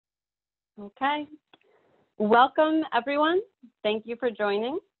Okay. Welcome, everyone. Thank you for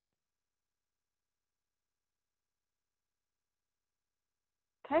joining.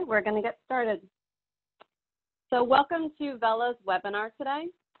 Okay, we're going to get started. So welcome to Vela's webinar today,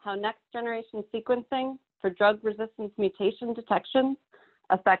 How Next-Generation Sequencing for Drug Resistance Mutation Detection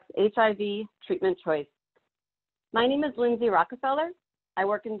Affects HIV Treatment Choice. My name is Lindsay Rockefeller. I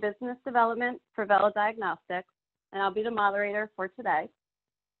work in business development for Vela Diagnostics, and I'll be the moderator for today.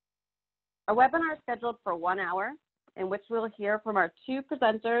 Our webinar is scheduled for 1 hour, in which we'll hear from our two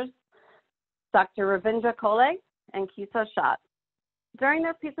presenters, Dr. Ravindra Kolhe and Kisa Shah. During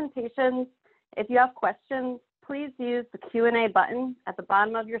their presentations, if you have questions, please use the Q&A button at the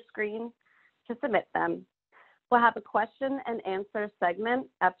bottom of your screen to submit them. We'll have a question and answer segment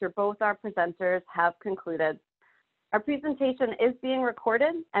after both our presenters have concluded. Our presentation is being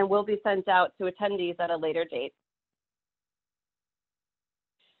recorded and will be sent out to attendees at a later date.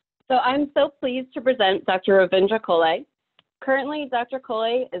 So I'm so pleased to present Dr. Ravindra Kolhe. Currently, Dr.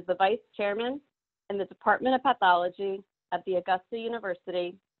 Kolhe is the Vice Chairman in the Department of Pathology at the Augusta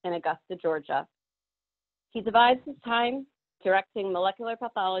University in Augusta, Georgia. He divides his time directing molecular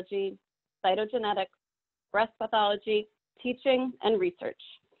pathology, cytogenetics, breast pathology, teaching, and research.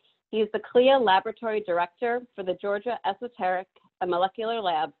 He is the CLIA Laboratory Director for the Georgia Esoteric Molecular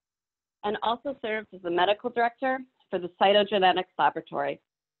Labs and also serves as the Medical Director for the Cytogenetics Laboratory.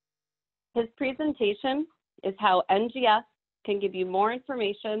 His presentation is how NGS can give you more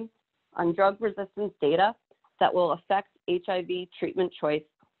information on drug resistance data that will affect HIV treatment choice.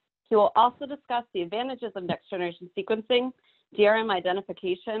 He will also discuss the advantages of next-generation sequencing, DRM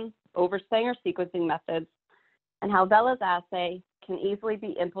identification over Sanger sequencing methods, and how Vela's assay can easily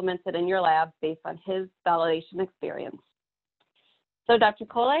be implemented in your lab based on his validation experience. So Dr.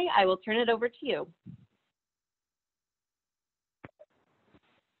 Kolhe, I will turn it over to you.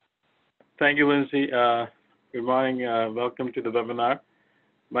 Thank you, Lindsay. Good morning. Welcome to the webinar.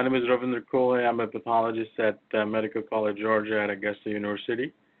 My name is Ravindra Kolhe. I'm a pathologist at Medical College, Georgia at Augusta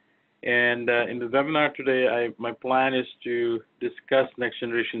University. And in the webinar today, my plan is to discuss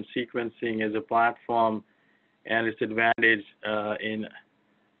next-generation sequencing as a platform and its advantage in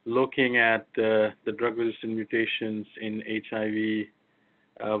looking at the drug-resistant mutations in HIV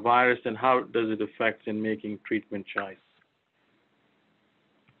virus and how does it affect in making treatment choice.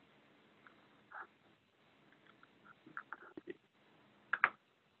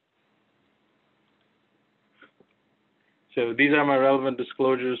 So these are my relevant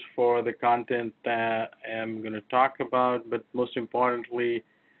disclosures for the content that I'm going to talk about, but most importantly,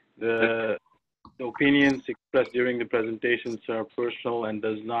 the opinions expressed during the presentations are personal and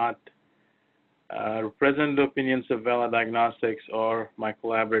does not represent the opinions of Vela Diagnostics or my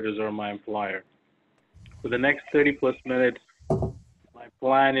collaborators or my employer. For the next 30+ minutes, my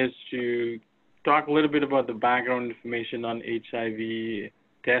plan is to talk a little bit about the background information on HIV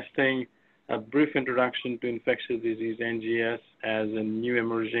testing, a brief introduction to infectious disease NGS as a new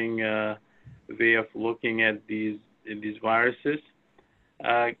emerging way of looking at these viruses.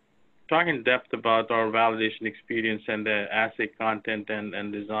 Talk in depth about our validation experience and the assay content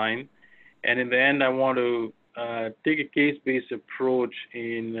and design. And in the end, I want to take a case-based approach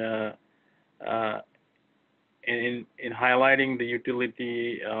in highlighting the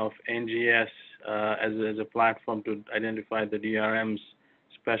utility of NGS as a platform to identify the DRMs,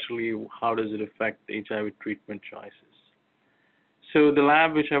 especially how does it affect HIV treatment choices. So the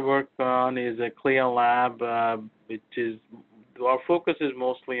lab which I work on is a CLIA lab, which is, our focus is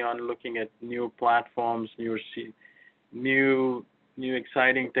mostly on looking at new platforms, new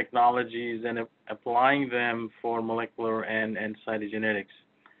exciting technologies and applying them for molecular and cytogenetics.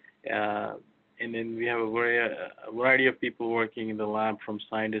 And then we have a variety of people working in the lab, from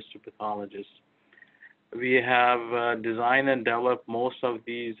scientists to pathologists. We have designed and developed most of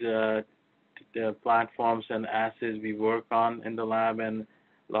these platforms and assays we work on in the lab, and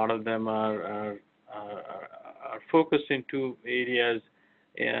a lot of them are focused in two areas,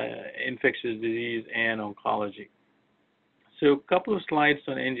 infectious disease and oncology. So a couple of slides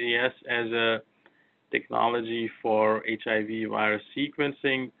on NGS as a technology for HIV virus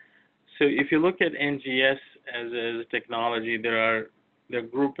sequencing. So if you look at NGS as a technology, they're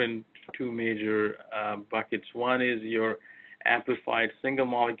grouped in two major buckets. One is your amplified single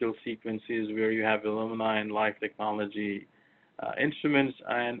molecule sequences, where you have Illumina and life technology instruments,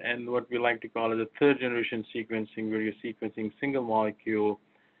 and what we like to call it a third generation sequencing, where you're sequencing single molecule,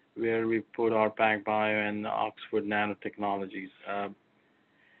 where we put our PacBio and Oxford nanotechnologies.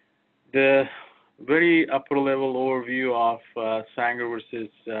 The very upper level overview of Sanger versus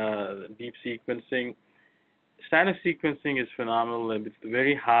deep sequencing. standard sequencing is phenomenal with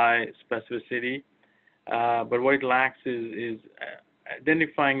very high specificity, but what it lacks is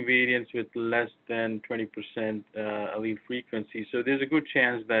identifying variants with less than 20% allele frequency. So there's a good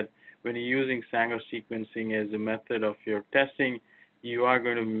chance that when you're using Sanger sequencing as a method of your testing, you are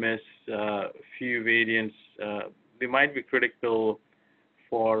going to miss a few variants. They might be critical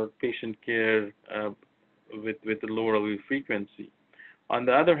for patient care with a lower allele frequency. On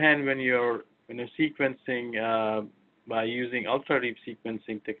the other hand, when you're sequencing by using ultra-deep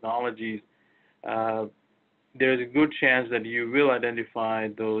sequencing technologies, there's a good chance that you will identify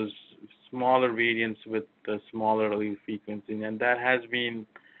those smaller variants with the smaller allele frequency, and that has been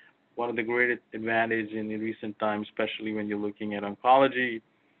one of the greatest advantages in recent times, especially when you're looking at oncology.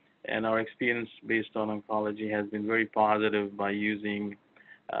 And our experience based on oncology has been very positive by using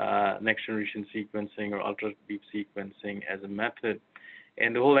next-generation sequencing or ultra-deep sequencing as a method.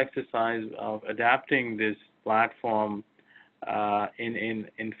 And the whole exercise of adapting this platform in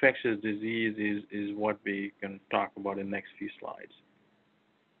infectious disease is what we can talk about in the next few slides.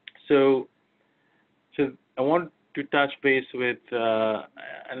 So I want to touch base with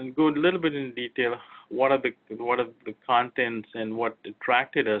and go a little bit in detail. What are the contents and what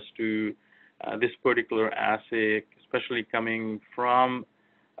attracted us to this particular assay, especially coming from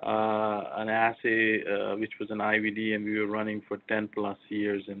an assay which was an IVD and we were running for 10 plus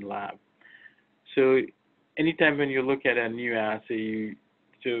years in lab. So anytime when you look at a new assay,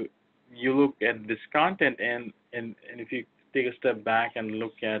 you look at this content and if you take a step back and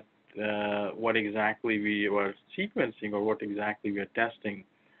look at what exactly we are sequencing or what exactly we are testing.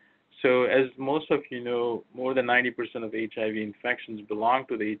 So as most of you know, more than 90% of HIV infections belong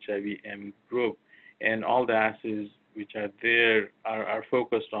to the HIV-M group, and all the assays which are there are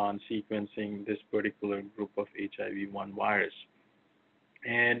focused on sequencing this particular group of HIV-1 virus.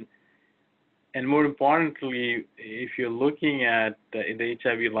 And more importantly, if you're looking at the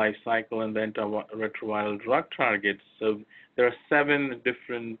HIV life cycle and the antiretroviral drug targets, so there are 7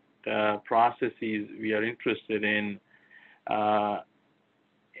 different processes we are interested in HIV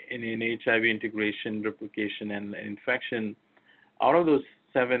integration, replication, and infection. Out of those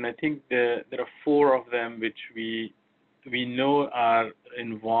 7, I think there are 4 of them which we know are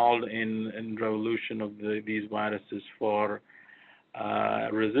involved in revolution of these viruses for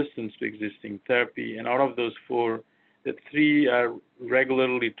resistance to existing therapy. And out of those 4, the 3 are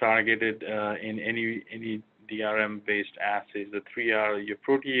regularly targeted in any DRM-based assays. The 3 are your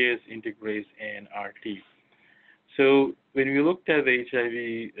protease, integrase, and RT. So when we looked at the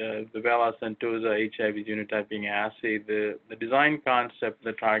HIV, the Vela Sentosa HIV genotyping assay, the design concept,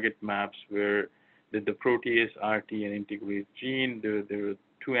 the target maps were the protease, RT, and integrase gene. There were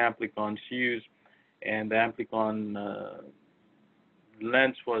 2 amplicons used, and the amplicon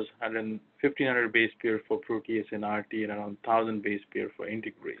length was 1,500 base pair for protease and RT, and around 1,000 base pair for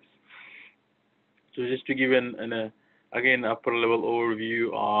integrase. So just to give again upper level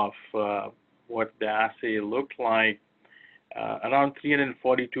overview of what the assay looked like, around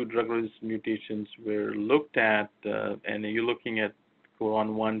 342 drug-resistant mutations were looked at, and you're looking at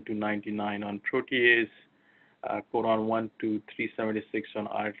codon 1 to 99 on protease, codon 1 to 376 on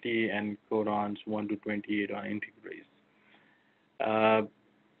RT, and codons 1 to 28 on integrase.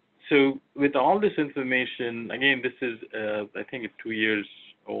 So with all this information, again, this is I think a 2 years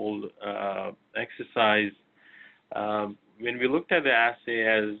old exercise. When we looked at the assay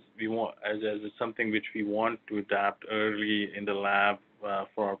as something which we want to adapt early in the lab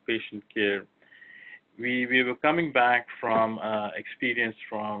for our patient care, we were coming back from experience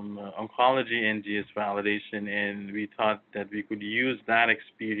from oncology NGS validation, and we thought that we could use that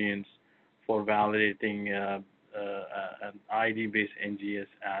experience for validating an ID-based NGS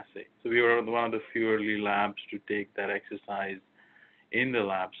assay. So we were one of the few early labs to take that exercise in the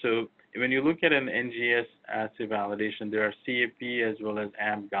lab. So when you look at an NGS assay validation, there are CAP as well as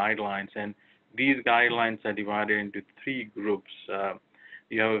AMP guidelines, and these guidelines are divided into 3 groups.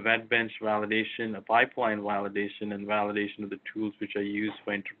 You have a vet bench validation, a pipeline validation, and validation of the tools which are used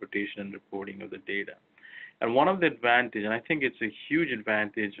for interpretation and reporting of the data. And one of the advantages, and I think it's a huge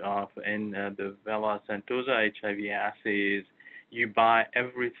advantage of the Vela Sentosa HIV assay, is you buy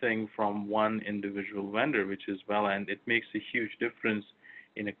everything from one individual vendor, which is Vela, and it makes a huge difference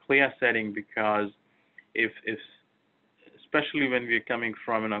in a CLIA setting, because if especially when we're coming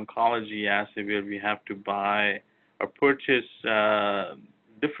from an oncology assay where we have to buy or purchase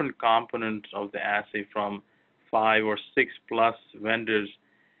different components of the assay from 5 or 6 plus vendors,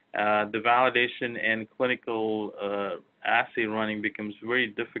 the validation and clinical assay running becomes very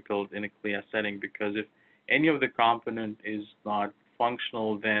difficult in a CLIA setting, because if any of the component is not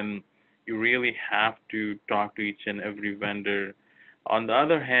functional, then you really have to talk to each and every vendor. On the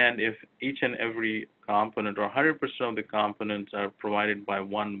other hand, if each and every component or 100% of the components are provided by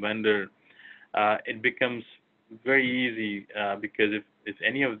one vendor, it becomes very easy because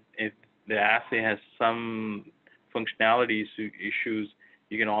if the assay has some functionality issues,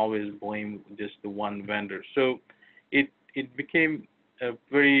 you can always blame just the one vendor. So it became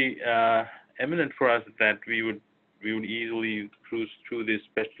very eminent for us that we would easily cruise through this,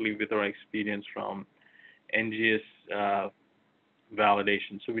 especially with our experience from NGS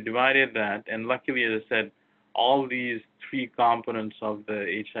validation. So we divided that, and luckily, as I said, all these three components of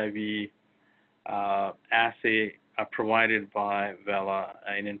the HIV assay are provided by Vela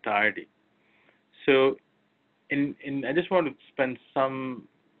in entirety. So I just want to spend some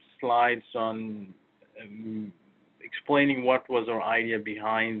slides on explaining what was our idea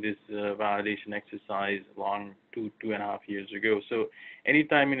behind this validation exercise long two and a half years ago. So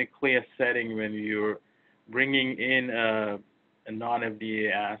anytime in a CLIA setting when you're bringing in a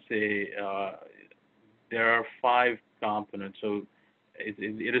non-FDA assay, there are 5 components. So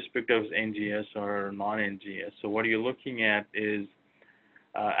irrespective of NGS or non-NGS. So what you're looking at is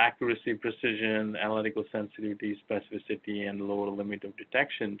accuracy, precision, analytical sensitivity, specificity, and lower limit of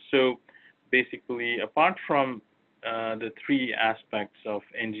detection. So basically, apart from the 3 aspects of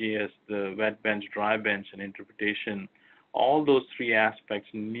NGS, the wet bench, dry bench, and interpretation, all those 3 aspects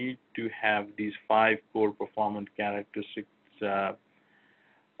need to have these 5 core performance characteristics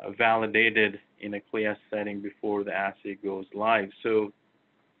validated in a CLIA setting before the assay goes live. So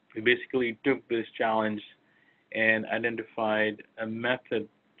we basically took this challenge and identified a method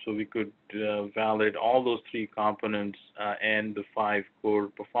so we could validate all those 3 components and the 5 core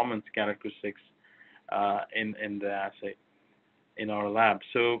performance characteristics in the assay in our lab.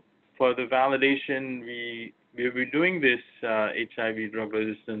 So for the validation, we've been doing this HIV drug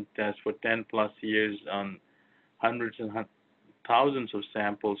resistance test for 10+ years on hundreds and thousands of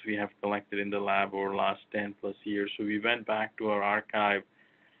samples we have collected in the lab over the last 10+ years. So we went back to our archive,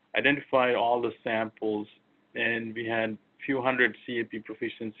 identified all the samples, and we had few hundred CAP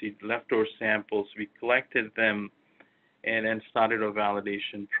proficiency leftover samples. We collected them and started a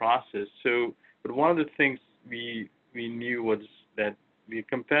validation process. So, but one of the things we knew was that we're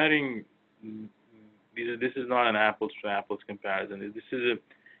comparing. This is not an apples to apples comparison. This is a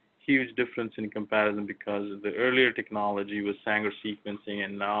huge difference in comparison because the earlier technology was Sanger sequencing,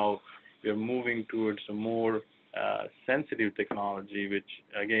 and now we're moving towards a more sensitive technology, which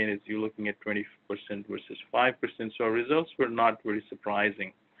again is you're looking at 20% versus 5%. So our results were not very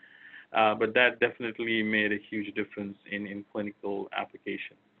surprising, but that definitely made a huge difference in clinical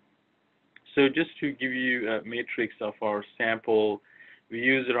application. So just to give you a matrix of our sample, we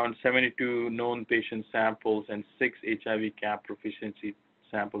used around 72 known patient samples and 6 HIV CAP proficiency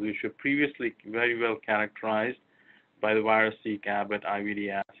samples, which were previously very well characterized by the virus-seq, Abbott,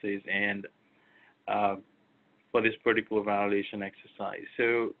 IVD assays, and for this particular validation exercise.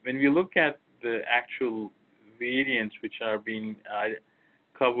 So when we look at the actual variants which are being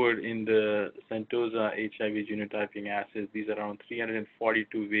covered in the Sentosa HIV genotyping assays, these are around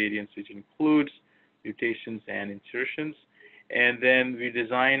 342 variants, which includes mutations and insertions. And then we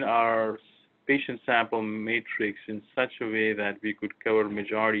design our patient sample matrix in such a way that we could cover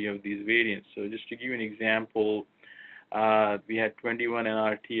majority of these variants. So just to give you an example, we had 21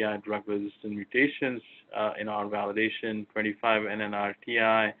 NRTI drug-resistant mutations in our validation, 25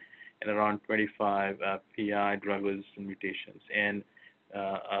 NNRTI, and around 25 PI drug-resistant mutations, and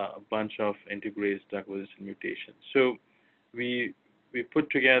a bunch of integrase drug-resistant mutations. So we put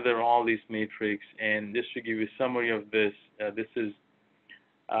together all these matrix, and just to give you a summary of this, this is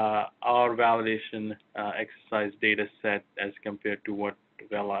our validation exercise data set as compared to what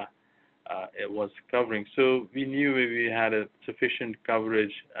Vela it was covering. So we knew we had a sufficient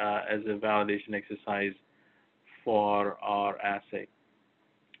coverage as a validation exercise for our assay.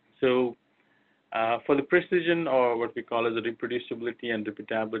 So for the precision, or what we call as the reproducibility and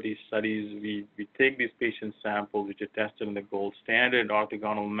repeatability studies, we take these patient samples which are tested in the gold standard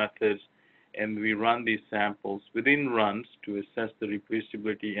orthogonal methods, and we run these samples within runs to assess the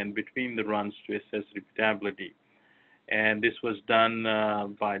reproducibility and between the runs to assess repeatability. And this was done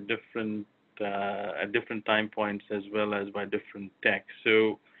by different at different time points as well as by different techs.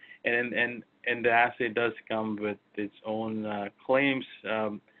 So, and the assay does come with its own claims.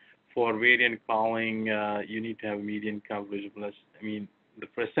 For variant calling, you need to have median coverage of less. I mean,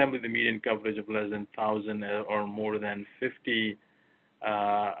 for assembly, the median coverage of less than 1,000 or more than 50.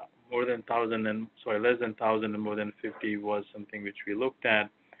 More than 1,000 and less than 1,000 and more than 50 was something which we looked at.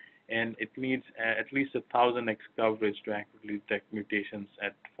 and it needs at least 1,000x coverage to accurately detect mutations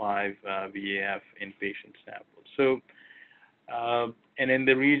at 5 VAF in patient samples. So, and in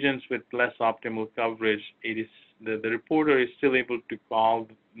the regions with less optimal coverage, it is the reporter is still able to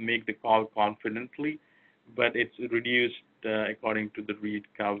make the call confidently, but it's reduced according to the read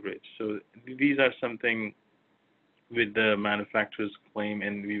coverage. So these are something with the manufacturer's claim,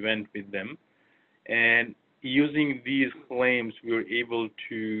 and we went with them. And using these claims, we were able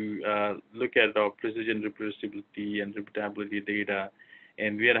to look at our precision reproducibility and repeatability data,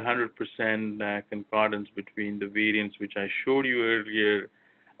 and we had 100% concordance between the variants, which I showed you earlier,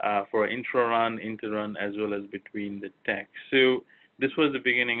 for intra-run, inter-run, as well as between the techs. So this was the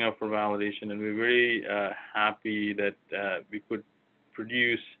beginning of our validation, and we're very happy that we could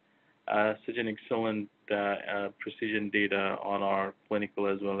produce such an excellent precision data on our clinical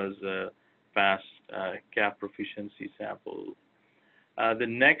as well as fast CAP proficiency sample. The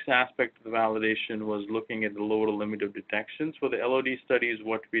next aspect of the validation was looking at the lower limit of detection. For the LOD studies,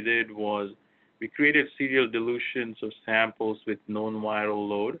 what we did was we created serial dilutions of samples with known viral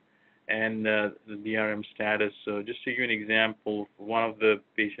load and the DRM status. So just to give you an example, for one of the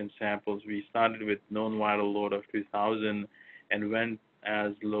patient samples, we started with known viral load of 2,000 and went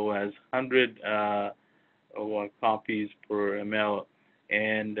as low as 100 copies per ml.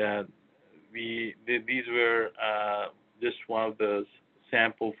 And these were just one of the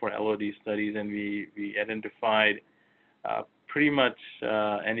sample for LOD studies, and we identified pretty much,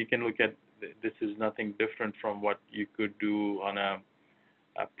 and you can look at, this is nothing different from what you could do on a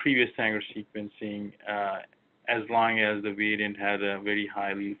previous Sanger sequencing, as long as the variant had a very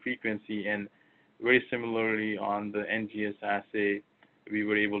high allele frequency. And very similarly on the NGS assay, we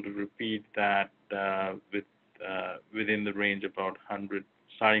were able to repeat that within the range about 100,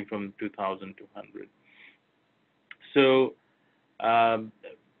 starting from 2,000 to 100. So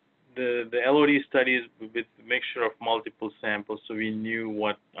the LOD studies with a mixture of multiple samples, so we knew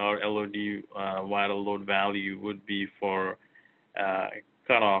what our LOD viral load value would be for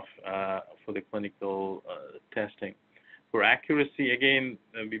cutoff for the clinical testing. For accuracy, again,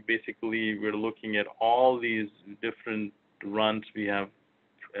 we're looking at all these different runs we have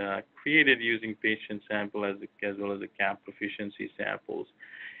created using patient sample as well as the CAP proficiency samples.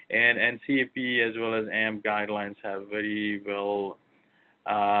 And CAP as well as AM guidelines have very well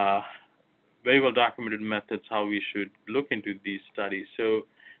documented methods how we should look into these studies. So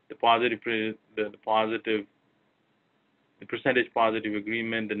the percentage positive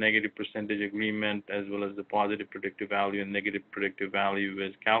agreement, the negative percentage agreement, as well as the positive predictive value and negative predictive value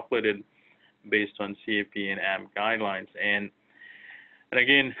is calculated based on CAP and AM guidelines. And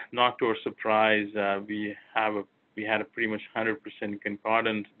again, not to our surprise, we had a pretty much 100%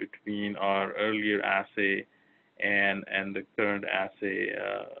 concordance between our earlier assay and the current assay,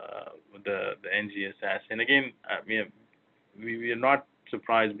 the NGS assay. And again, we are not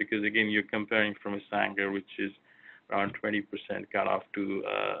surprised because again, you're comparing from a Sanger, which is around 20% cutoff, to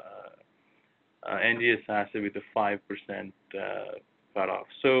NGS assay with a 5% cutoff.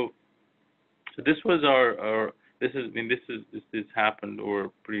 So this was our this happened over a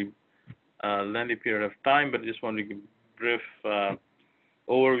pretty lengthy period of time, but I just wanted to give a brief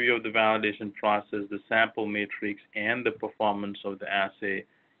overview of the validation process, the sample matrix, and the performance of the assay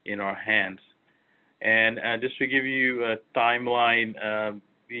in our hands. And just to give you a timeline,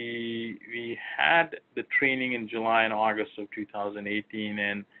 we had the training in July and August of 2018,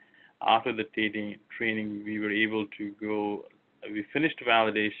 and after the training, we were able to go. We finished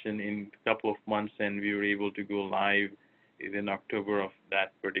validation in a couple of months, and we were able to go live in October of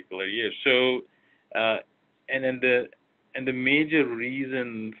that particular year. So, and the major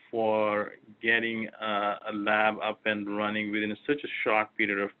reason for getting a lab up and running within such a short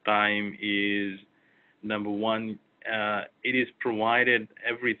period of time is, number one, it is provided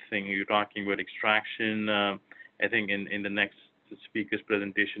everything. You're talking about extraction. I think in the next speaker's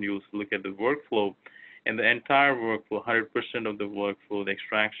presentation, you'll look at the workflow. And the entire workflow, 100% of the workflow, the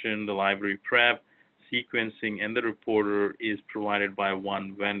extraction, the library prep, sequencing, and the reporter is provided by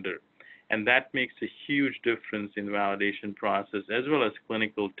one vendor. And that makes a huge difference in the validation process as well as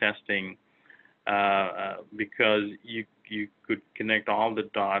clinical testing, because you could connect all the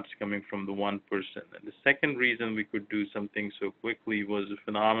dots coming from the one person. And the second reason we could do something so quickly was a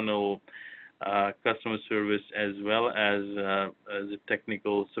phenomenal customer service as well as a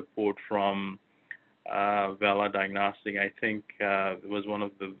technical support from Vela Diagnostics. I think it was one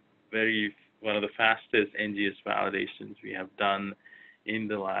of the fastest NGS validations we have done in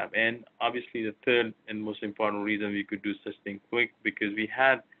the lab. And obviously the third and most important reason we could do such thing quick, because we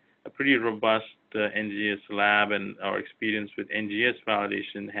had a pretty robust NGS lab, and our experience with NGS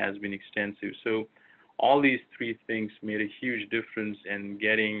validation has been extensive. So all these three things made a huge difference in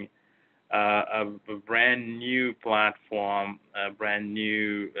getting a brand new platform, a brand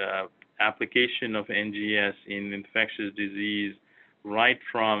new application of NGS in infectious disease, right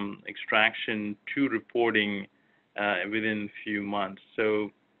from extraction to reporting within a few months.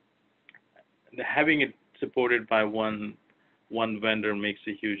 So having it supported by one vendor makes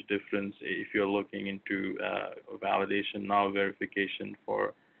a huge difference if you're looking into validation, now verification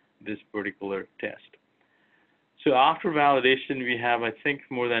for this particular test. So after validation, we have, I think,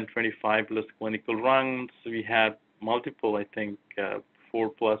 more than 25 plus clinical runs. We have multiple, I think, 4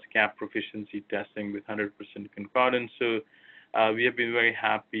 plus CAP proficiency testing with 100% concordance. So we have been very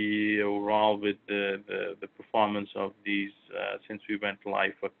happy overall with the performance of these since we went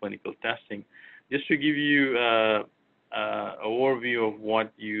live for clinical testing. Just to give you an overview of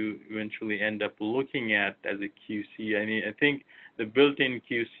what you eventually end up looking at as a QC, I think the built-in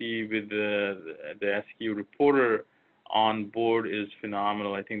QC with the SQ reporter on board is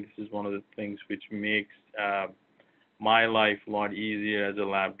phenomenal. I think this is one of the things which makes my life a lot easier as a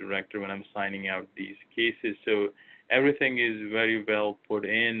lab director when I'm signing out these cases. So everything is very well put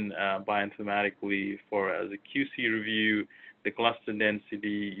in bioinformatically for as a QC review, the cluster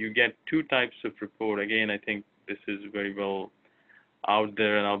density. You get two types of report. Again, I think this is very well out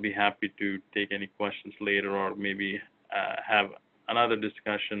there, and I'll be happy to take any questions later, or maybe have another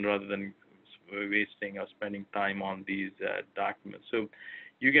discussion rather than wasting or spending time on these documents. So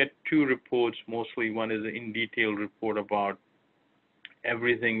you get two reports mostly. One is an in-detail report about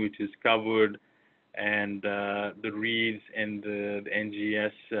everything which is covered, and the reads and the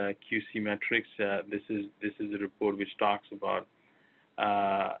NGS QC metrics. This is a report which talks about,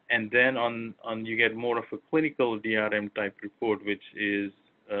 and then on you get more of a clinical DRM type report, which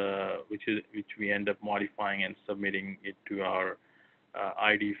we end up modifying and submitting it to our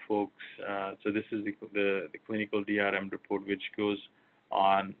ID folks. So this is the clinical DRM report, which goes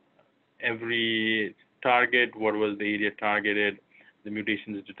on every target, what was the area targeted, the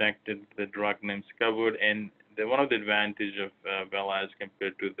mutations detected, the drug names covered, and one of the advantage of Vela as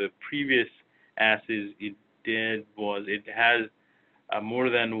compared to the previous assays it has more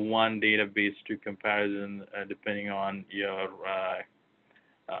than one database to comparison depending on your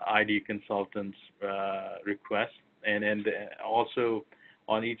ID consultant's request, and also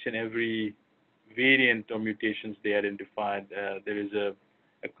on each and every variant or mutations they identified, there is a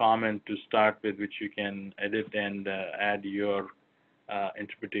comment to start with which you can edit and add your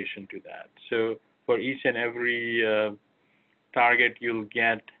interpretation to that. So for each and every target, you'll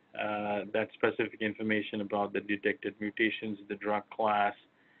get that specific information about the detected mutations, the drug class,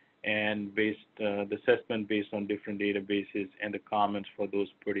 and the assessment based on different databases and the comments for those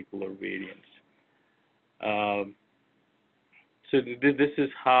particular variants. So this is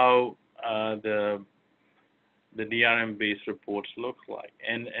how the DRM-based reports look like.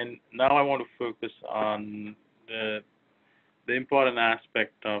 And now I want to focus on the important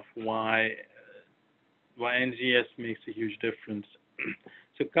aspect of why NGS makes a huge difference.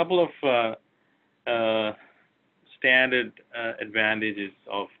 So a couple of standard advantages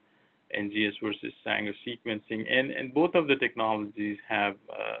of NGS versus Sanger sequencing, and both of the technologies have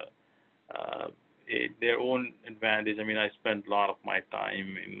their own advantage. I mean, I spent a lot of my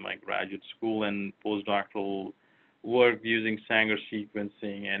time in my graduate school and postdoctoral work using Sanger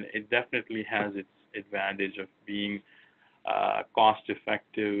sequencing, and it definitely has its advantage of being cost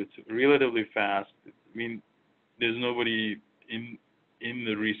effective. It's relatively fast. I mean, there's nobody in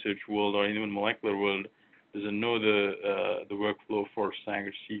the research world or even molecular world doesn't know the workflow for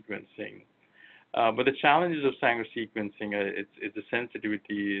Sanger sequencing. But the challenges of Sanger sequencing, the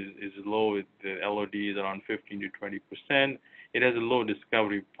sensitivity is low. The LOD is around 15 to 20%. It has a low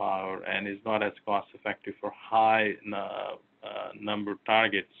discovery power and is not as cost effective for high number of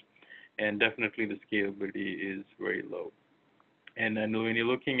targets. And definitely the scalability is very low. And then when you're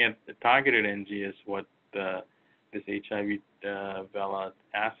looking at the targeted NGS, what this HIV Vela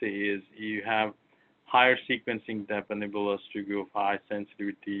assay is, you have higher sequencing depth enable us to go high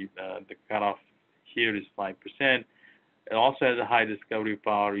sensitivity. The cutoff here is 5%. It also has a high discovery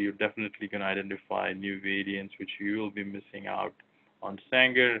power. You're definitely going to identify new variants, which you will be missing out on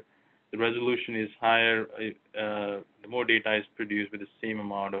Sanger. The resolution is higher. The more data is produced with the same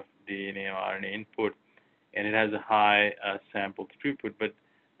amount of DNA or RNA input, and it has a high sample throughput. But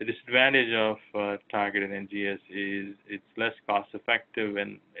the disadvantage of targeted NGS is it's less cost effective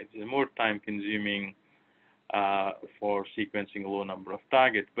and it's more time consuming for sequencing a low number of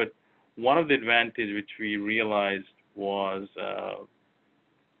targets. But one of the advantages which we realized was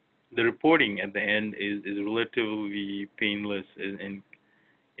the reporting at the end is relatively painless in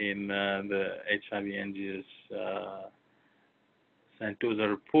the HIV NGS Sentosa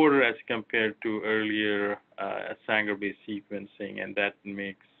reporter as compared to earlier Sanger-based sequencing, and that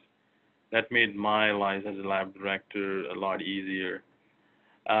made my life as a lab director a lot easier.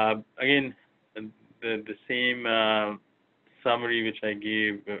 Again, the same summary which I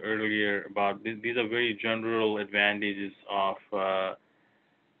gave earlier about these are very general advantages of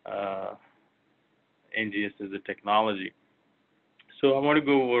NGS as a technology. So I want to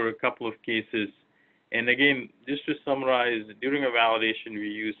go over a couple of cases. And again, just to summarize, during a validation, we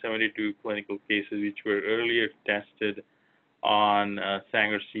used 72 clinical cases which were earlier tested on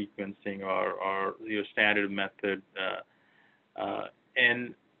Sanger sequencing or your standard method.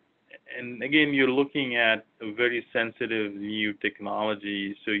 And again, you're looking at a very sensitive new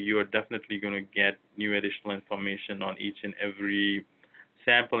technology, so you are definitely going to get new additional information on each and every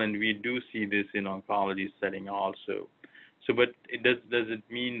sample, and we do see this in oncology setting also. So, but does it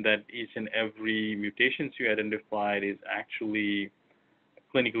mean that each and every mutations you identified is actually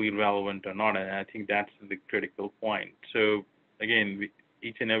clinically relevant or not? And I think that's the critical point. So again,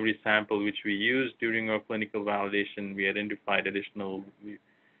 each and every sample which we used during our clinical validation, we identified additional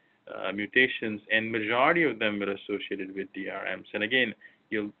mutations, and majority of them were associated with DRMs. And again,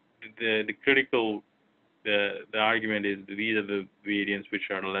 the critical the argument is these are the variants which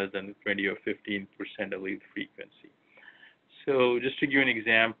are less than 20 or 15% allele frequency. So just to give you an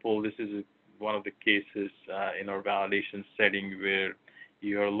example, this is one of the cases in our validation setting where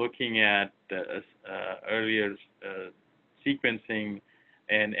you are looking at earlier sequencing,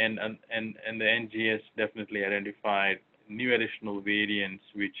 and the NGS definitely identified new additional variants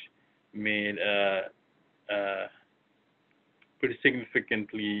which made pretty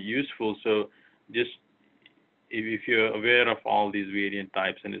significantly useful. So just if you're aware of all these variant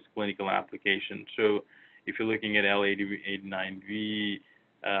types and its clinical application, so if you're looking at L89V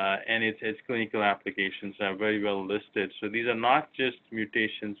and its clinical applications are very well listed. So these are not just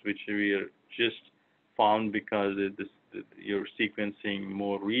mutations which we are just found because you're sequencing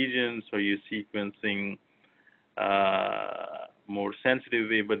more regions or you're sequencing more sensitive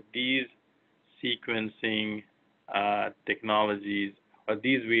way, but these sequencing technologies or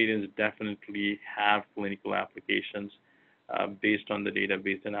these variants definitely have clinical applications based on the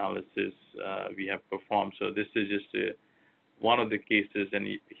database analysis we have performed. So this is just one of the cases,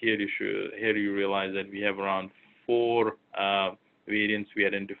 and here you realize that we have around 4 variants we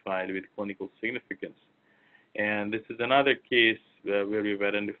identified with clinical significance. And this is another case where we've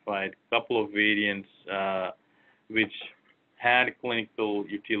identified a couple of variants which had clinical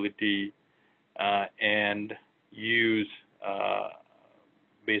utility and use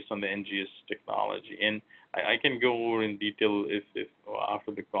based on the NGS technology. And I can go over in detail if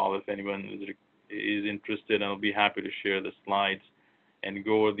after the call if anyone is interested. I'll be happy to share the slides and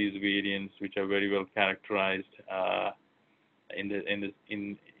go over these variants which are very well characterized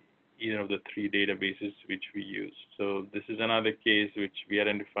in either of the 3 databases which we use. So this is another case which we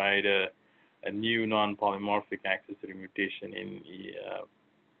identified a new non-polymorphic accessory mutation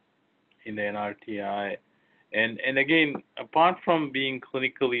in the NRTI. And again, apart from being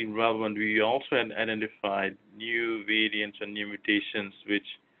clinically relevant, we also identified new variants and new mutations which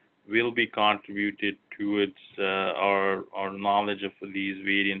will be contributed towards our knowledge of these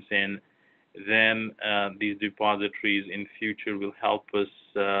variants, and then these depositories in future will help us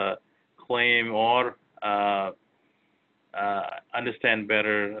claim or understand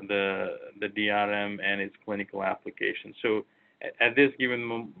better the DRM and its clinical application. So at this given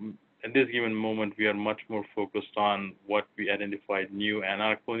moment, we are much more focused on what we identified new and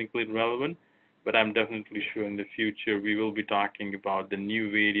are clinically relevant, but I'm definitely sure in the future we will be talking about the new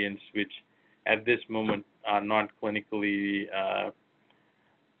variants which at this moment are not clinically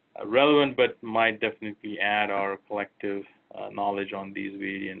relevant, but might definitely add our collective knowledge on these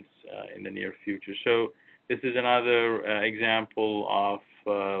variants in the near future. So this is another example of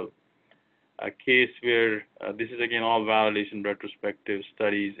a case where this is again all validation retrospective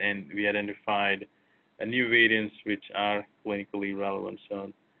studies, and we identified new variants which are clinically relevant.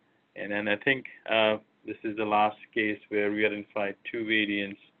 So, and then I think this is the last case where we identified 2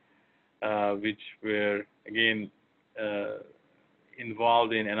 variants which were again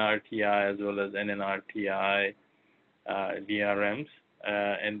involved in NRTI as well as NNRTI DRMs,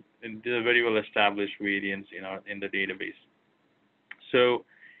 and these are very well established variants in the database. So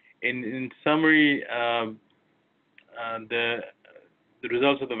in summary, the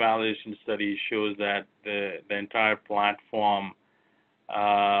results of the validation study shows that the entire platform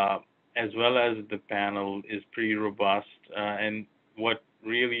as well as the panel is pretty robust, and what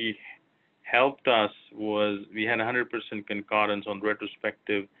really helped us was we had 100% concordance on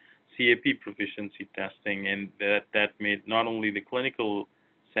retrospective CAP proficiency testing, and that made not only the clinical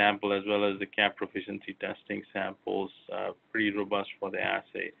sample as well as the CAP proficiency testing samples pretty robust for the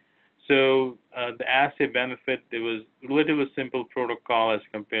assay. So the assay benefit, it was relatively simple protocol as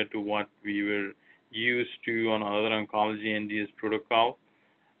compared to what we were used to on other oncology NGS protocol.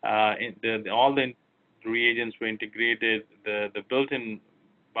 All the reagents were integrated. The built-in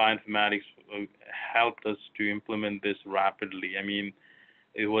bioinformatics helped us to implement this rapidly. I mean,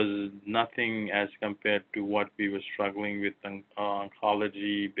 it was nothing as compared to what we were struggling with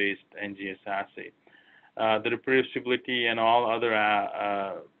oncology-based NGS assay. The reproducibility and all other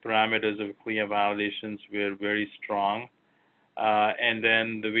parameters of CLIA validations were very strong. And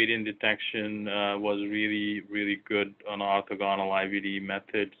then the variant detection was really, really good on orthogonal IVD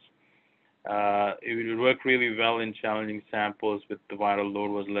methods. It would work really well in challenging samples with the viral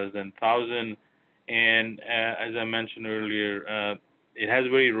load was less than 1,000. And as I mentioned earlier, it has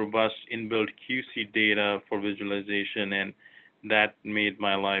very robust inbuilt QC data for visualization, and that made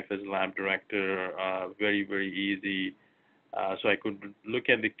my life as lab director very, very easy. So I could look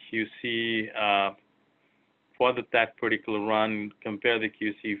at the QC for that particular run, compare the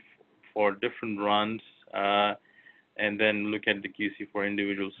QC for different runs, and then look at the QC for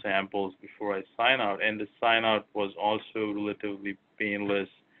individual samples before I sign out. And the sign out was also relatively painless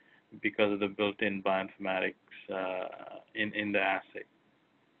because of the built-in bioinformatics in the assay.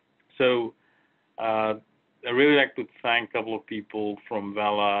 So I really like to thank a couple of people from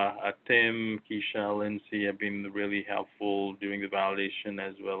Vela, Tim, Keisha, Lindsay have been really helpful during the validation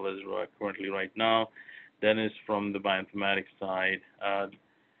as well as currently right now. Dennis from the bioinformatics side. A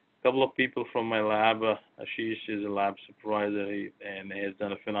couple of people from my lab, Ashish is a lab supervisor and has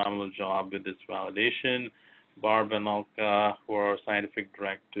done a phenomenal job with this validation. Barb and Alka, who are scientific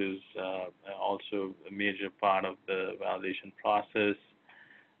directors, also a major part of the validation process.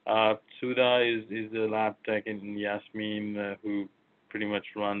 Sudha is the lab tech, and Yasmin, who pretty much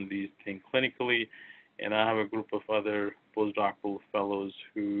run these things clinically. And I have a group of other postdoctoral fellows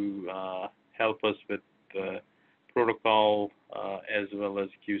who help us with the protocol as well as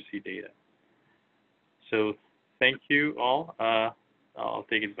QC data. So thank you all. I'll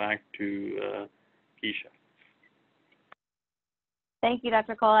take it back to Keisha. Thank you,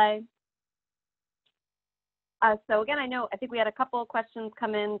 Dr. Kolhe. So again, I think we had a couple of questions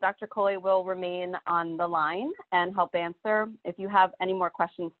come in. Dr. Kolhe will remain on the line and help answer. If you have any more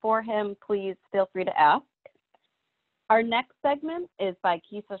questions for him, please feel free to ask. Our next segment is by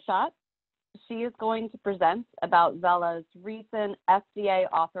Keisha Schott. She is going to present about Vela's recent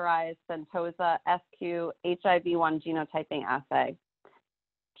FDA-authorized Sentosa SQ HIV-1 genotyping assay.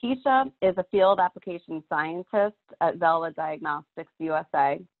 Keisha is a field application scientist at Vela Diagnostics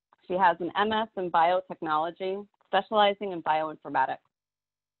USA. She has an MS in biotechnology, specializing in bioinformatics.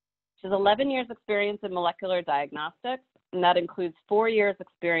 She has 11 years experience in molecular diagnostics, and that includes 4 years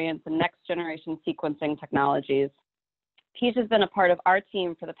experience in next-generation sequencing technologies. Keisha's been a part of our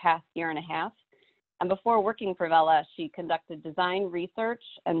team for the past 1.5 years, and before working for Vela, she conducted design research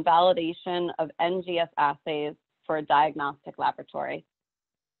and validation of NGS assays for a diagnostic laboratory.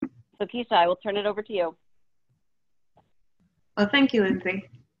 So Keisha, I will turn it over to you. Well, thank you, Lindsay.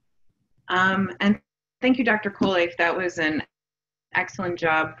 And thank you, Dr. Kolhe. That was an excellent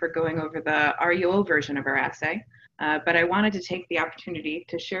job for going over the RUO version of our assay. But I wanted to take the opportunity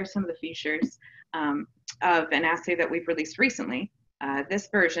to share some of the features of an assay that we've released recently. This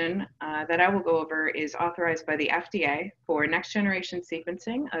version that I will go over is authorized by the FDA for next generation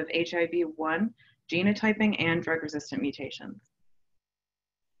sequencing of HIV-1 genotyping and drug-resistant mutations.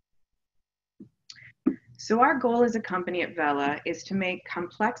 So our goal as a company at Vela is to make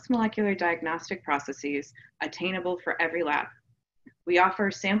complex molecular diagnostic processes attainable for every lab. We offer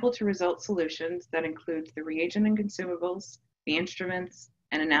sample to result solutions that includes the reagent and consumables, the instruments,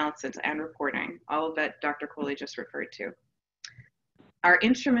 and analysis and reporting, all of that Dr. Kolhe just referred to. Our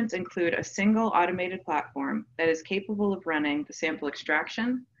instruments include a single automated platform that is capable of running the sample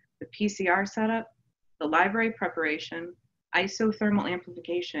extraction, the PCR setup, the library preparation, isothermal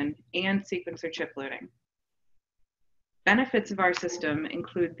amplification, and sequencer chip loading. Benefits of our system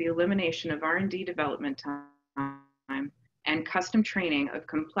include the elimination of R&D development time and custom training of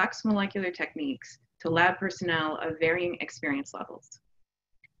complex molecular techniques to lab personnel of varying experience levels.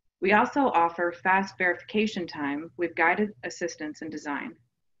 We also offer fast verification time with guided assistance in design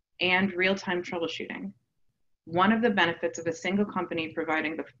and real-time troubleshooting. One of the benefits of a single company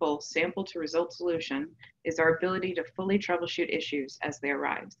providing the full sample to result solution is our ability to fully troubleshoot issues as they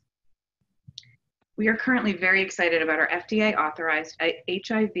arise. We are currently very excited about our FDA-authorized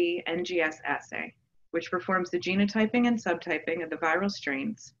HIV NGS assay, which performs the genotyping and subtyping of the viral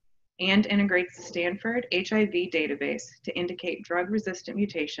strains and integrates the Stanford HIV database to indicate drug-resistant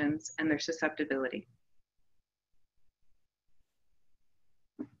mutations and their susceptibility.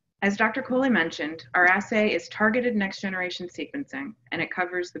 As Dr. Kolhe mentioned, our assay is targeted next-generation sequencing, and it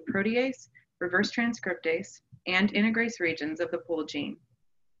covers the protease, reverse transcriptase, and integrase regions of the pol gene.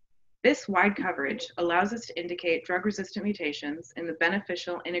 This wide coverage allows us to indicate drug-resistant mutations in the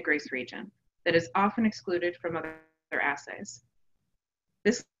beneficial integrase region that is often excluded from other assays.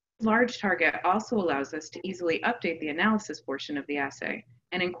 This large target also allows us to easily update the analysis portion of the assay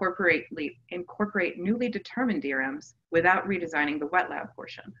and incorporate newly determined DRMs without redesigning the wet lab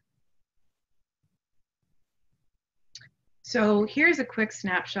portion. So here's a quick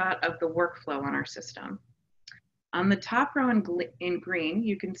snapshot of the workflow on our system. On the top row in green,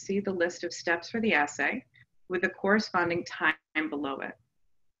 you can see the list of steps for the assay with the corresponding time below it.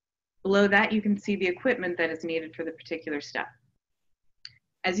 Below that, you can see the equipment that is needed for the particular step.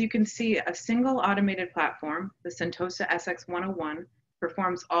 As you can see, a single automated platform, the Sentosa SX101,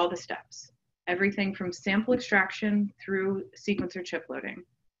 performs all the steps, everything from sample extraction through sequencer chip loading,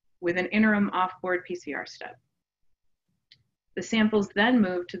 with an interim off-board PCR step. The samples then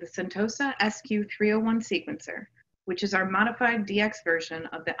move to the Sentosa SQ301 sequencer, which is our modified DX version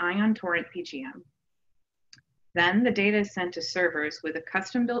of the Ion Torrent PGM. Then the data is sent to servers with a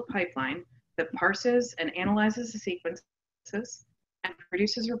custom-built pipeline that parses and analyzes the sequences and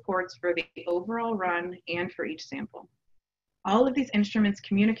produces reports for the overall run and for each sample. All of these instruments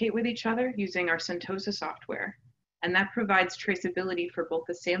communicate with each other using our Sentosa software, and that provides traceability for both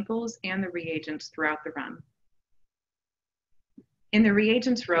the samples and the reagents throughout the run. In the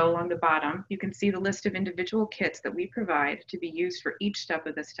reagents row on the bottom, you can see the list of individual kits that we provide to be used for each step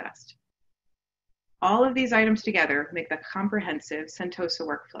of this test. All of these items together make the comprehensive Sentosa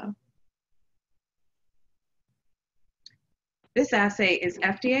workflow. This assay is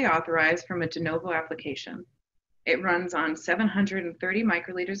FDA authorized from a de novo application. It runs on 730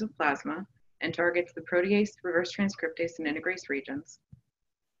 microliters of plasma and targets the protease, reverse transcriptase, and integrase regions.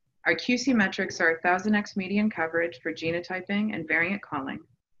 Our QC metrics are 1000x median coverage for genotyping and variant calling,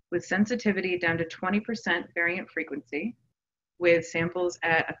 with sensitivity down to 20% variant frequency, with samples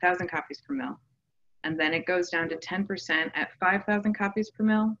at 1,000 copies per mil. And then it goes down to 10% at 5,000 copies per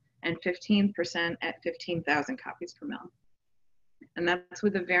mil and 15% at 15,000 copies per mil. And that's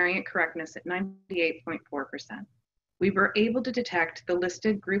with a variant correctness at 98.4%. We were able to detect the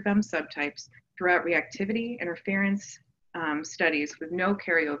listed group M subtypes throughout reactivity, interference studies with no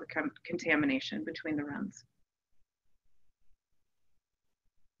carryover contamination between the runs.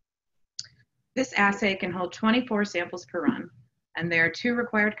 This assay can hold 24 samples per run, and there are 2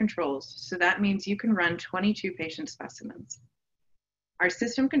 required controls, so that means you can run 22 patient specimens. Our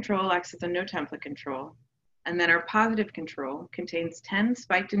system control acts as a no template control, and then our positive control contains 10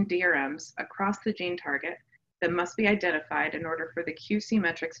 spiked-in DRMs across the gene target that must be identified in order for the QC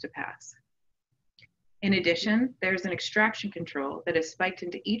metrics to pass. In addition, there's an extraction control that is spiked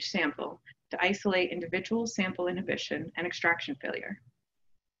into each sample to isolate individual sample inhibition and extraction failure.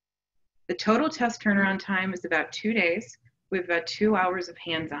 The total test turnaround time is about 2 days, with about 2 hours of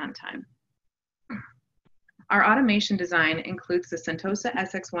hands-on time. Our automation design includes the Sentosa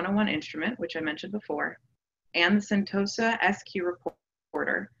SX101 instrument, which I mentioned before, and the Sentosa SQ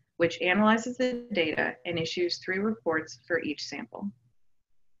reporter, which analyzes the data and issues 3 reports for each sample.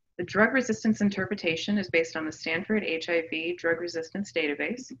 The drug resistance interpretation is based on the Stanford HIV drug resistance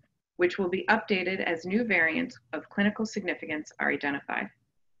database, which will be updated as new variants of clinical significance are identified.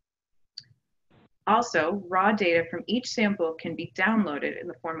 Also, raw data from each sample can be downloaded in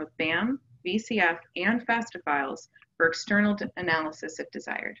the form of BAM, VCF, and FASTA files for external analysis if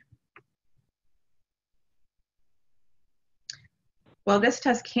desired. While this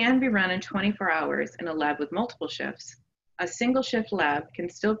test can be run in 24 hours in a lab with multiple shifts, a single shift lab can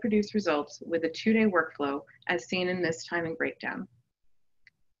still produce results with a 2-day workflow as seen in this timing breakdown.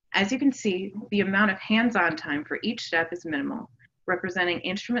 As you can see, the amount of hands-on time for each step is minimal, representing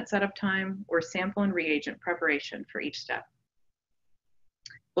instrument setup time or sample and reagent preparation for each step.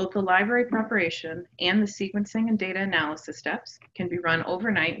 Both the library preparation and the sequencing and data analysis steps can be run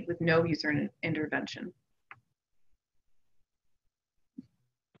overnight with no user intervention.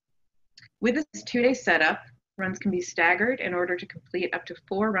 With this 2-day setup, runs can be staggered in order to complete up to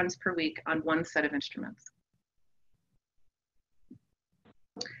 4 runs per week on one set of instruments.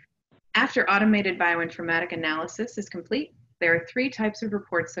 After automated bioinformatic analysis is complete, there are 3 types of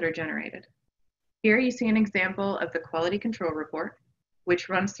reports that are generated. Here you see an example of the quality control report, which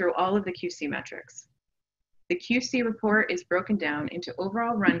runs through all of the QC metrics. The QC report is broken down into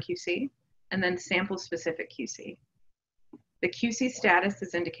overall run QC and then sample-specific QC. The QC status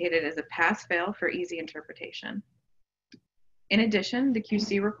is indicated as a pass-fail for easy interpretation. In addition, the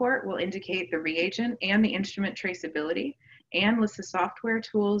QC report will indicate the reagent and the instrument traceability and list the software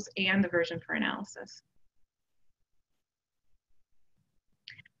tools and the version for analysis.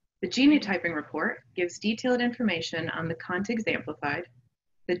 The genotyping report gives detailed information on the contigs amplified,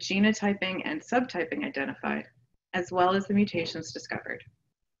 the genotyping and subtyping identified, as well as the mutations discovered.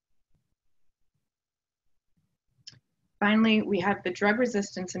 Finally, we have the drug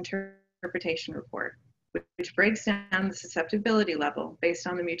resistance interpretation report, which breaks down the susceptibility level based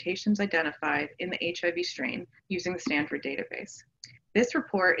on the mutations identified in the HIV strain using the Stanford database. This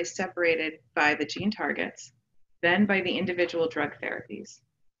report is separated by the gene targets, then by the individual drug therapies,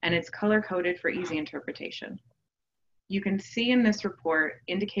 and it's color-coded for easy interpretation. You can see in this report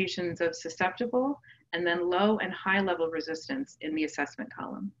indications of susceptible and then low and high level resistance in the assessment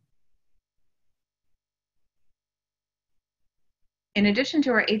column. In addition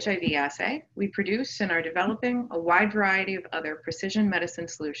to our HIV assay, we produce and are developing a wide variety of other precision medicine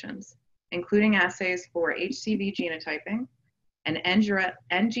solutions, including assays for HCV genotyping and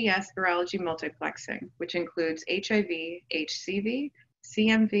NGS virology multiplexing, which includes HIV, HCV,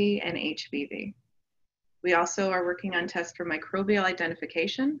 CMV, and HBV. We also are working on tests for microbial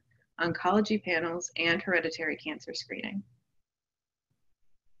identification, oncology panels, and hereditary cancer screening.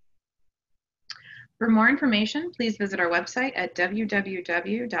 For more information, please visit our website at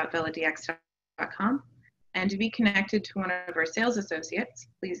www.veladx.com. And to be connected to one of our sales associates,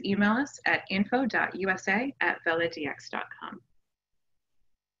 please email us at info.usa@veladx.com.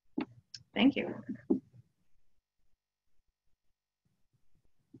 Thank you.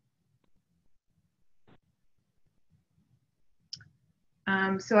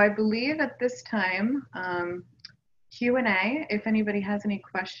 So I believe at this time, Q&A, if anybody has any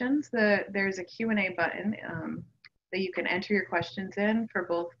questions, there's a Q&A button that you can enter your questions in for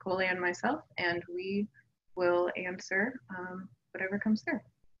both Kolhe and myself, and we will answer whatever comes through.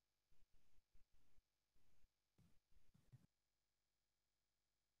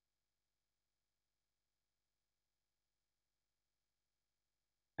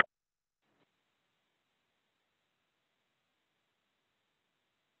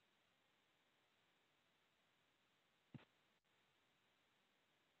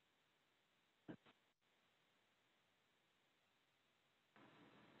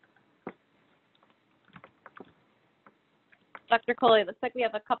 Dr. Kolhe, looks like we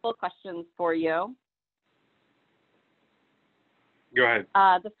have a couple of questions for you. Go ahead.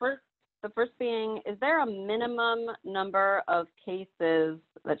 The first being, is there a minimum number of cases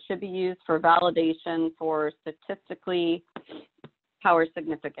that should be used for validation for statistically power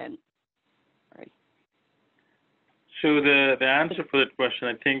significant? Right. So the answer for that question,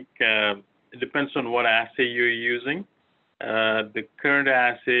 I think it depends on what assay you're using. The current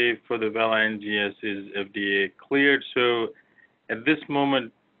assay for the Vela NGS is FDA cleared. So at this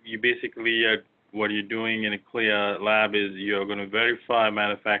moment, you basically what you're doing in a CLIA lab is you're going to verify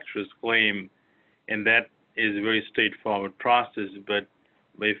manufacturer's claim, and that is a very straightforward process. But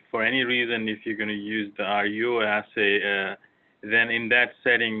if for any reason, if you're going to use the RUO assay, then in that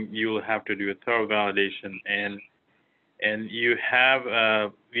setting, you'll have to do a thorough validation. And you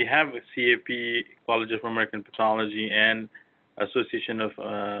have, we have a CAP, College of American Pathology, and Association of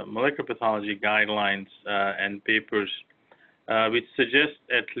Molecular Pathology guidelines and papers, which suggest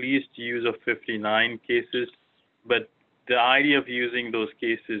at least use of 59 cases. But the idea of using those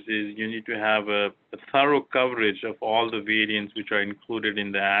cases is you need to have a thorough coverage of all the variants which are included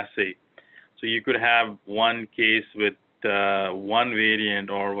in the assay. So you could have one case with one variant,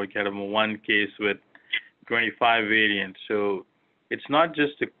 or we can have one case with 25 variants. So it's not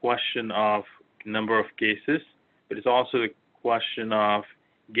just a question of number of cases, but it's also a question of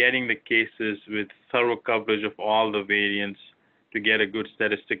getting the cases with thorough coverage of all the variants to get a good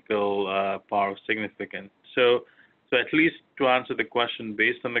statistical power of significance. So at least to answer the question,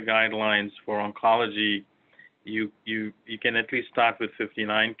 based on the guidelines for oncology, you can at least start with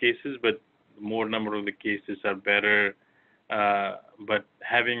 59 cases, but the more number of the cases are better. But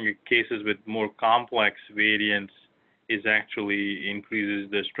having cases with more complex variants is actually increases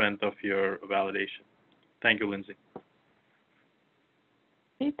the strength of your validation. Thank you, Lindsay.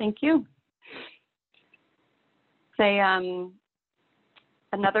 Okay, thank you.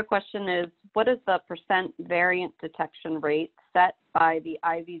 Another question is, what is the % variant detection rate set by the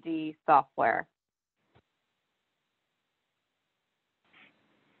IVD software?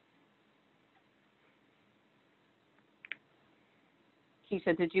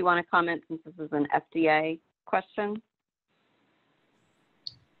 Keisha, did you want to comment since this is an FDA question?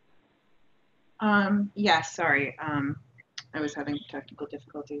 Yes, sorry. I was having technical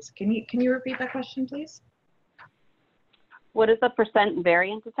difficulties. Can you repeat that question, please? What is the %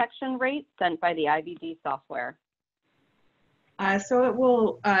 variant detection rate sent by the IVD software? So it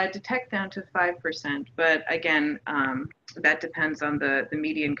will detect down to 5%, but again, that depends on the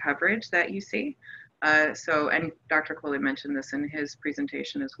median coverage that you see. And Dr. Kolhe mentioned this in his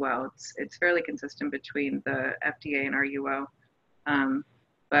presentation as well. It's fairly consistent between the FDA and RUO.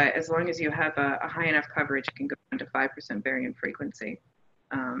 But as long as you have a high enough coverage, it can go down to 5% variant frequency.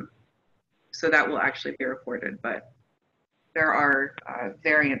 So that will actually be reported, but there are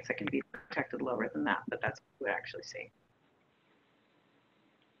variants that can be detected lower than that, but that's what we actually see.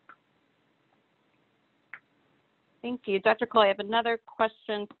 Thank you. Dr. Kolhe, I have another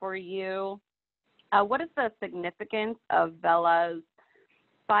question for you. What is the significance of Vela's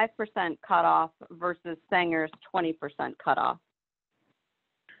 5% cutoff versus Sanger's 20% cutoff?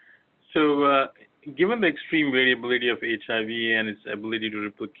 So given the extreme variability of HIV and its ability to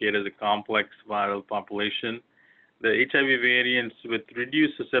replicate as a complex viral population, the HIV variants with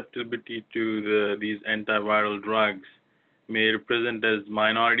reduced susceptibility to these antiviral drugs may represent as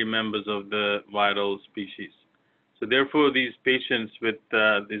minority members of the viral species. So therefore, these patients with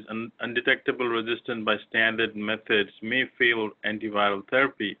this undetectable resistance by standard methods may fail antiviral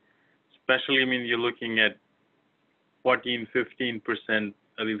therapy, especially when you're looking at 14, 15%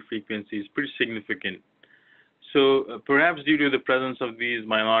 allele frequency is pretty significant. So perhaps due to the presence of these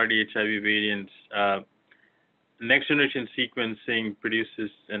minority HIV variants, next generation sequencing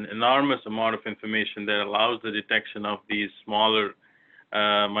produces an enormous amount of information that allows the detection of these smaller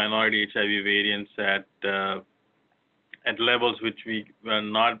minority HIV variants at levels which we were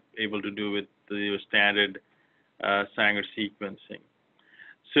not able to do with the standard Sanger sequencing.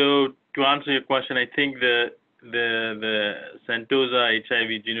 So to answer your question, I think the Sentosa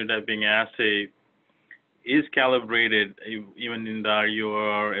HIV genotyping assay is calibrated even in the RUO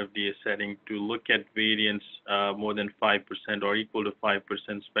or FDA setting to look at variants more than 5% or equal to 5%,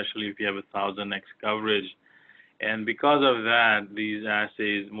 especially if you have 1,000x coverage. And because of that, these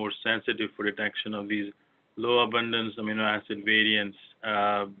assays are more sensitive for detection of these low abundance amino acid variants.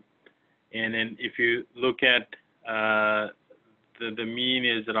 And then if you look at the mean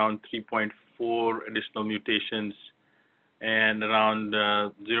is around 3.4 additional mutations and around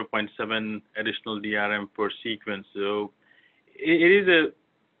 0.7 additional DRM per sequence. So it is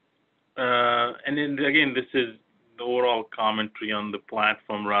and then again, this is the overall commentary on the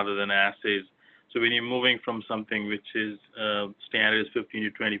platform rather than assays. So when you're moving from something which is standard is 15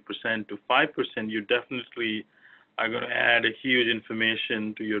 to 20% to 5%, you definitely are going to add a huge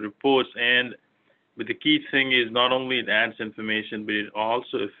information to your reports. But the key thing is not only it adds information, but it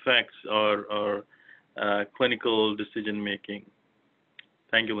also affects our clinical decision making.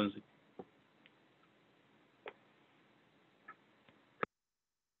 Thank you, Lindsay.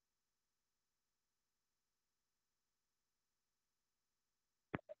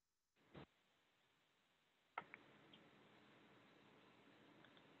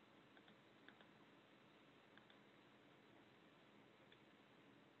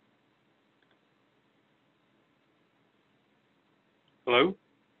 Hello?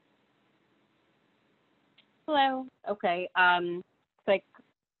 Hello. Okay. So I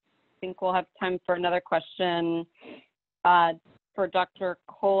think we'll have time for another question. For Dr.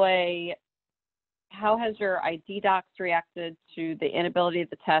 Kolhe, how has your ID docs reacted to the inability of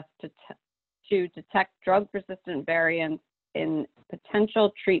the test to detect drug-resistant variants in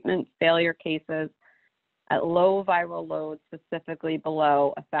potential treatment failure cases at low viral loads, specifically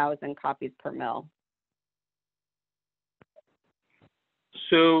below 1,000 copies per mil?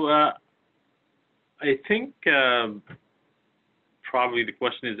 So I think probably the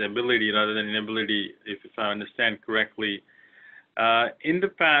question is ability rather than inability, if I understand correctly. In the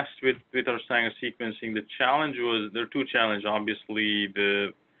past, with our Sanger sequencing, the challenge was, there are two challenges. Obviously,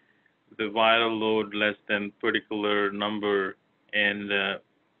 the viral load less than particular number, and the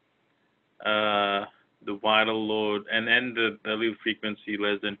viral load, and then the allele frequency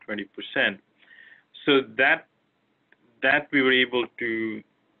less than 20%. So that we were able to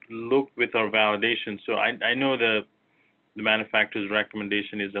look with our validation. So I know the manufacturer's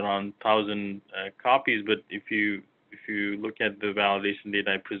recommendation is around 1,000 copies, but if you look at the validation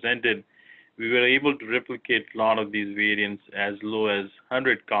data I presented, we were able to replicate a lot of these variants as low as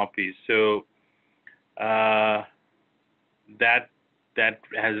 100 copies. So that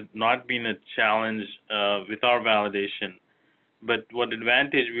has not been a challenge with our validation. But what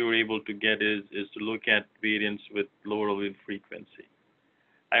advantage we were able to get is to look at variants with lower allele frequency.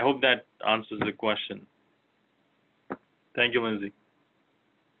 I hope that answers the question. Thank you, Lindsay.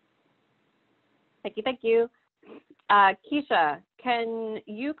 Thank you. Thank you. Keisha, can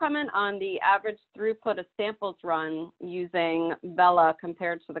you comment on the average throughput of samples run using Vela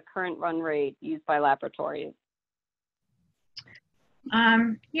compared to the current run rate used by laboratories?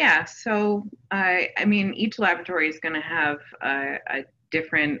 Yeah, so I mean, each laboratory is going to have a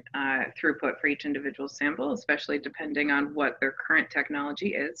different throughput for each individual sample, especially depending on what their current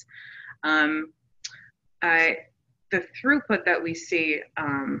technology is. The throughput that we see,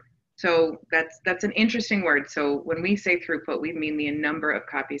 so that's an interesting word. So when we say throughput, we mean the number of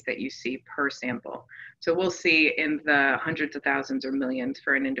copies that you see per sample. So we'll see in the hundreds of thousands or millions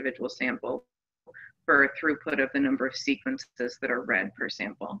for an individual sample for a throughput of the number of sequences that are read per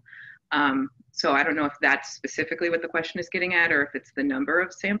sample. So I don't know if that's specifically what the question is getting at or if it's the number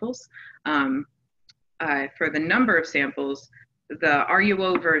of samples. For the number of samples, the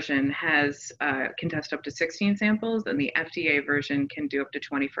RUO version can test up to 16 samples, and the FDA version can do up to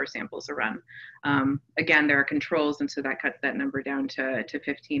 24 samples a run. Again, there are controls, and so that cuts that number down to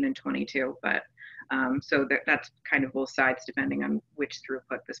 15 and 22. But so that's kind of both sides, depending on which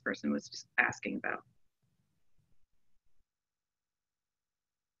throughput this person was just asking about.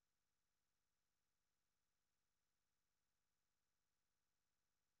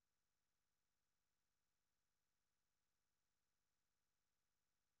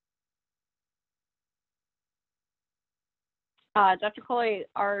 Dr. Kolhe,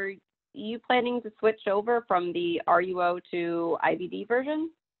 are you planning to switch over from the RUO to IVD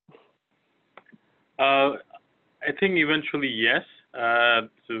version? I think eventually, yes.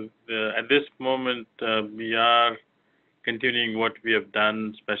 At this moment, we are continuing what we have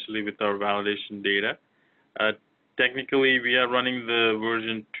done, especially with our validation data. Technically, we are running the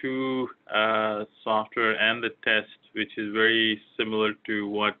version 2 software and the test, which is very similar to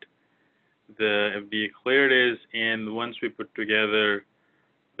what the FDA cleared is. And once we put together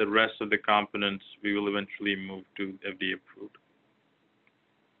the rest of the components, we will eventually move to FDA approved.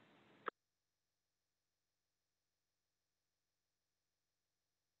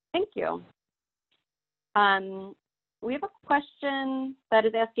 Thank you. We have a question that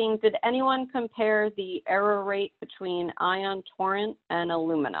is asking, did anyone compare the error rate between Ion Torrent and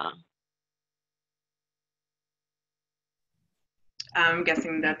Illumina? I'm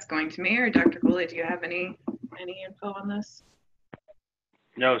guessing that's going to me, or Dr. Kolhe, do you have any info on this?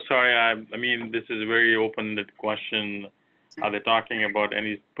 No, sorry. I mean, this is a very open-ended question. Are they talking about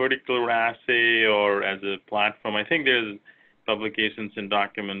any particular assay or as a platform? I think there's publications and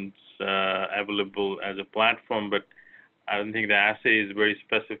documents available as a platform, but I don't think the assay is very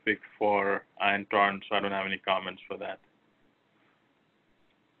specific for Ion Torrent, so I don't have any comments for that.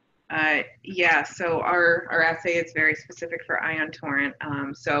 Yeah, so our assay is very specific for Ion Torrent.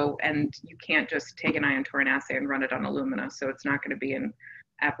 And you can't just take an Ion Torrent assay and run it on Illumina, so it's not going to be an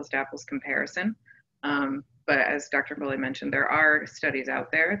apples to apples comparison. But as Dr. Kolhe mentioned, there are studies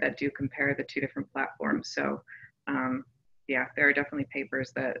out there that do compare the two different platforms. So yeah, there are definitely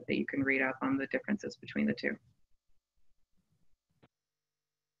papers that you can read up on the differences between the two.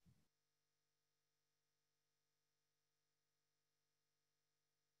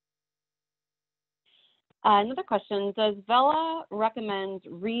 Another question, does Vela recommend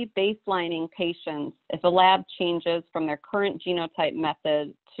re-baselining patients if a lab changes from their current genotype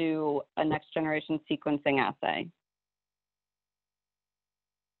method to a next generation sequencing assay?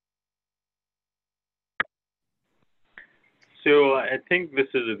 So I think this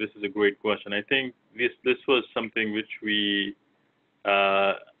is a great question. I think this was something which we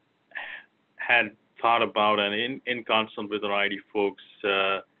had thought about, and in consult with our ID folks,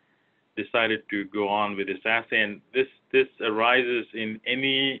 decided to go on with this assay. And this arises in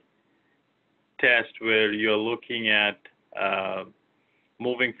any test where you're looking at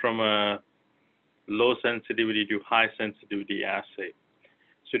moving from a low sensitivity to high sensitivity assay.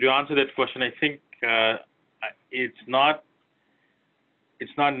 So to answer that question, I think it's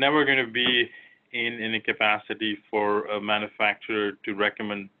never going to be in a capacity for a manufacturer to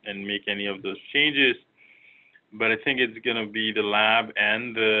recommend and make any of those changes. But I think it's going to be the lab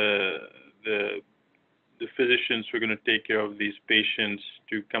and the physicians who are going to take care of these patients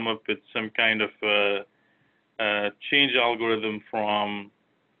to come up with some kind of change algorithm from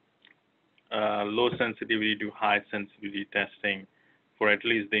low sensitivity to high sensitivity testing for at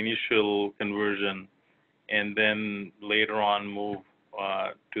least the initial conversion, and then later on move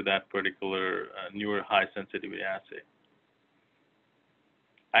to that particular newer high sensitivity assay.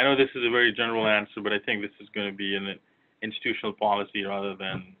 I know this is a very general answer, but I think this is going to be an institutional policy rather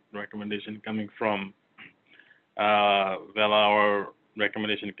than recommendation coming from Vela or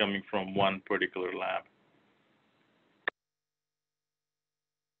recommendation coming from one particular lab.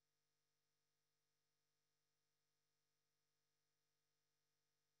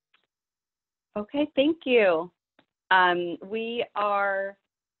 Okay, thank you. We are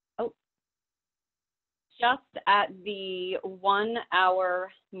just at the 1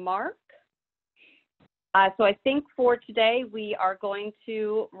 hour mark. So I think for today, we are going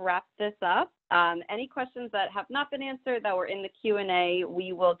to wrap this up. Any questions that have not been answered that were in the Q&A,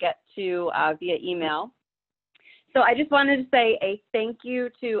 we will get to via email. So I just wanted to say a thank you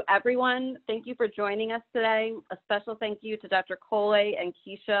to everyone. Thank you for joining us today. A special thank you to Dr. Kolhe and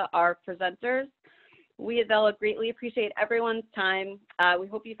Keisha, our presenters. We at Vela greatly appreciate everyone's time. We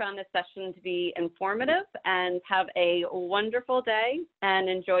hope you found this session to be informative, and have a wonderful day and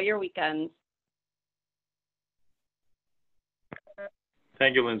enjoy your weekend.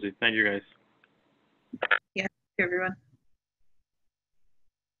 Thank you, Lindsay. Thank you, guys. Yeah, everyone.